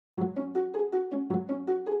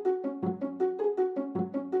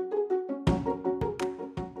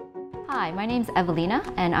Hi, my name's Evelina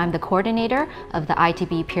and I'm the coordinator of the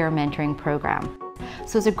ITB Peer Mentoring Program.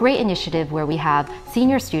 So it's a great initiative where we have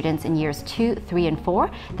senior students in years 2, 3 and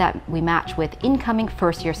 4 that we match with incoming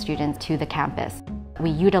first-year students to the campus. We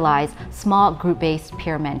utilize small group-based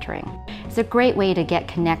peer mentoring. It's a great way to get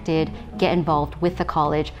connected, get involved with the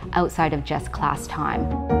college outside of just class time.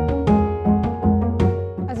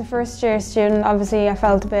 As a first-year student, obviously I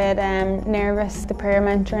felt a bit nervous. The peer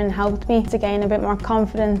mentoring helped me to gain a bit more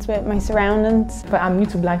confidence with my surroundings. But I'm new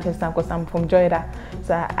to Blanchardstown because I'm from Joyda,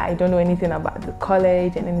 so I don't know anything about the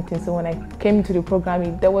college and anything. So when I came into the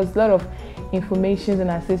program, there was a lot of information and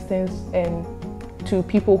assistance and to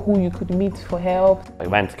people who you could meet for help. I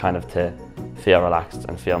went kind of to feel relaxed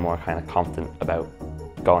and feel more kind of confident about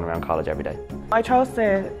going around college every day. I chose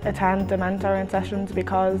to attend the mentoring sessions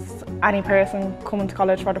because any person coming to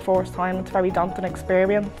college for the first time, it's a very daunting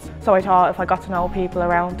experience. So I thought if I got to know people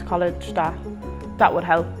around college that would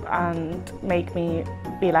help and make me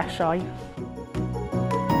be less shy.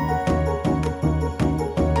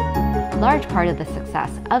 A large part of the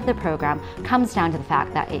success of the program comes down to the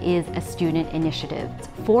fact that it is a student initiative. It's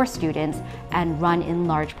for students and run in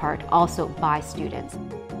large part also by students.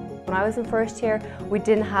 When I was in first year, we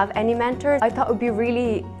didn't have any mentors. I thought it would be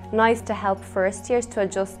really nice to help first years to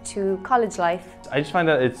adjust to college life. I just find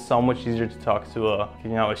that it's so much easier to talk to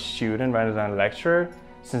a student rather than a lecturer,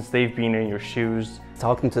 since they've been in your shoes.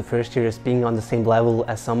 Talking to first years, being on the same level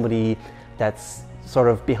as somebody that's sort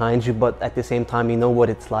of behind you, but at the same time you know what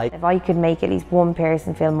it's like. If I could make at least one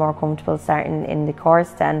person feel more comfortable starting in the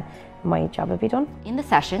course, then my job would be done. In the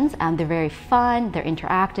sessions, they're very fun, they're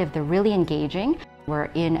interactive, they're really engaging.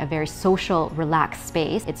 We're in a very social, relaxed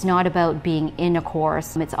space. It's not about being in a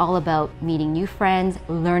course. It's all about meeting new friends,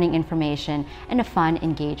 learning information in a fun,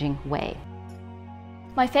 engaging way.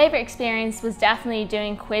 My favourite experience was definitely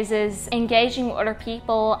doing quizzes, engaging with other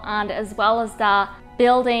people, and as well as that,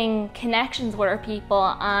 building connections with other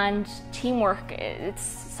people and teamwork. It's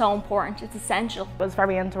so important, it's essential. It was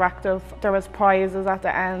very interactive. There was prizes at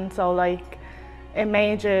the end, so it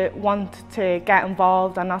made you want to get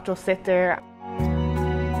involved and not just sit there.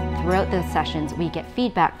 Throughout the sessions, we get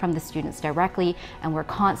feedback from the students directly, and we're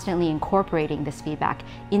constantly incorporating this feedback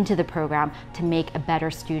into the program to make a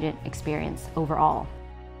better student experience overall.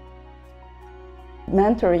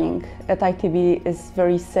 Mentoring at ITB is a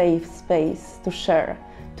very safe space to share,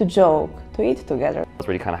 to joke, to eat together. It was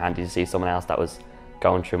really kind of handy to see someone else that was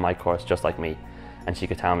going through my course just like me, and she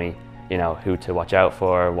could tell me, you know, who to watch out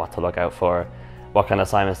for, what to look out for, what kind of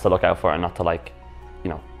assignments to look out for, and not to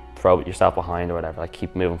throw yourself behind or whatever,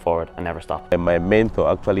 keep moving forward and never stop. And my mentor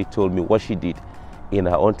actually told me what she did in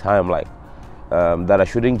her own time, that I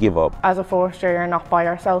shouldn't give up. As a first year, you're not by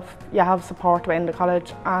yourself. You have support within the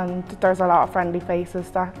college, and there's a lot of friendly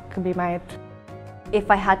faces that can be made.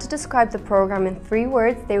 If I had to describe the program in 3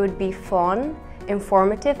 words, they would be fun,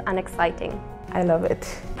 informative and exciting. I love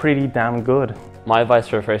it. Pretty damn good. My advice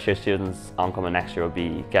for first year students oncoming next year would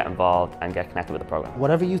be get involved and get connected with the program.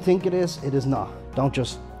 Whatever you think it is not. Don't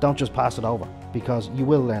just pass it over, because you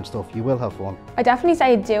will learn stuff, you will have fun. I definitely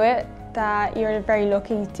say do it, that you're very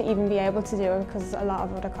lucky to even be able to do it, because a lot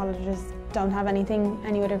of other colleges don't have any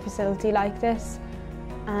other facility like this,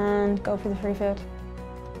 and go for the free food.